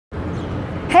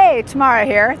Hey, Tamara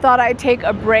here. Thought I'd take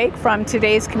a break from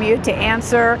today's commute to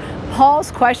answer Paul's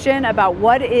question about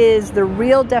what is the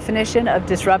real definition of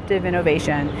disruptive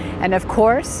innovation. And of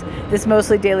course, this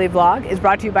mostly daily vlog is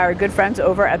brought to you by our good friends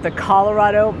over at the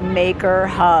Colorado Maker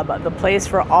Hub, the place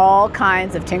for all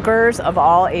kinds of tinkerers of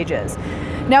all ages.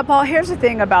 Now, Paul, here's the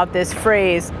thing about this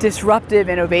phrase, disruptive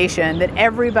innovation, that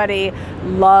everybody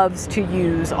loves to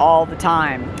use all the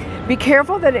time. Be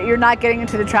careful that you're not getting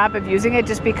into the trap of using it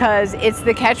just because it's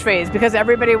the catchphrase, because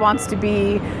everybody wants to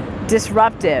be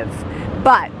disruptive.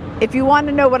 But if you want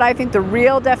to know what I think the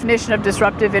real definition of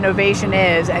disruptive innovation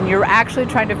is, and you're actually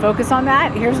trying to focus on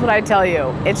that, here's what I tell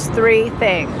you. It's three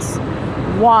things.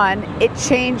 One, it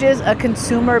changes a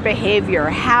consumer behavior,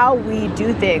 how we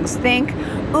do things. Think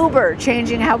Uber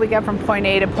changing how we get from point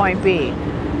A to point B.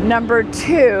 Number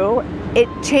two, it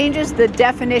changes the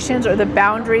definitions or the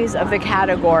boundaries of the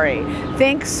category.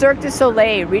 Think Cirque du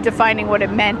Soleil redefining what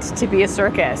it meant to be a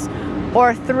circus.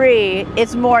 Or three,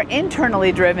 it's more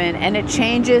internally driven and it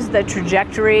changes the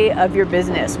trajectory of your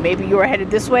business. Maybe you were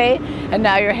headed this way and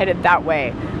now you're headed that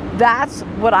way. That's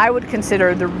what I would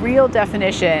consider the real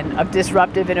definition of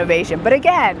disruptive innovation. But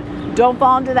again, don't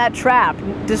fall into that trap.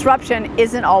 Disruption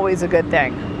isn't always a good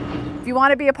thing. If you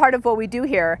want to be a part of what we do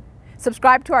here,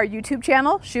 subscribe to our YouTube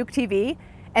channel, Shook TV,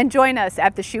 and join us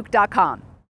at theshook.com.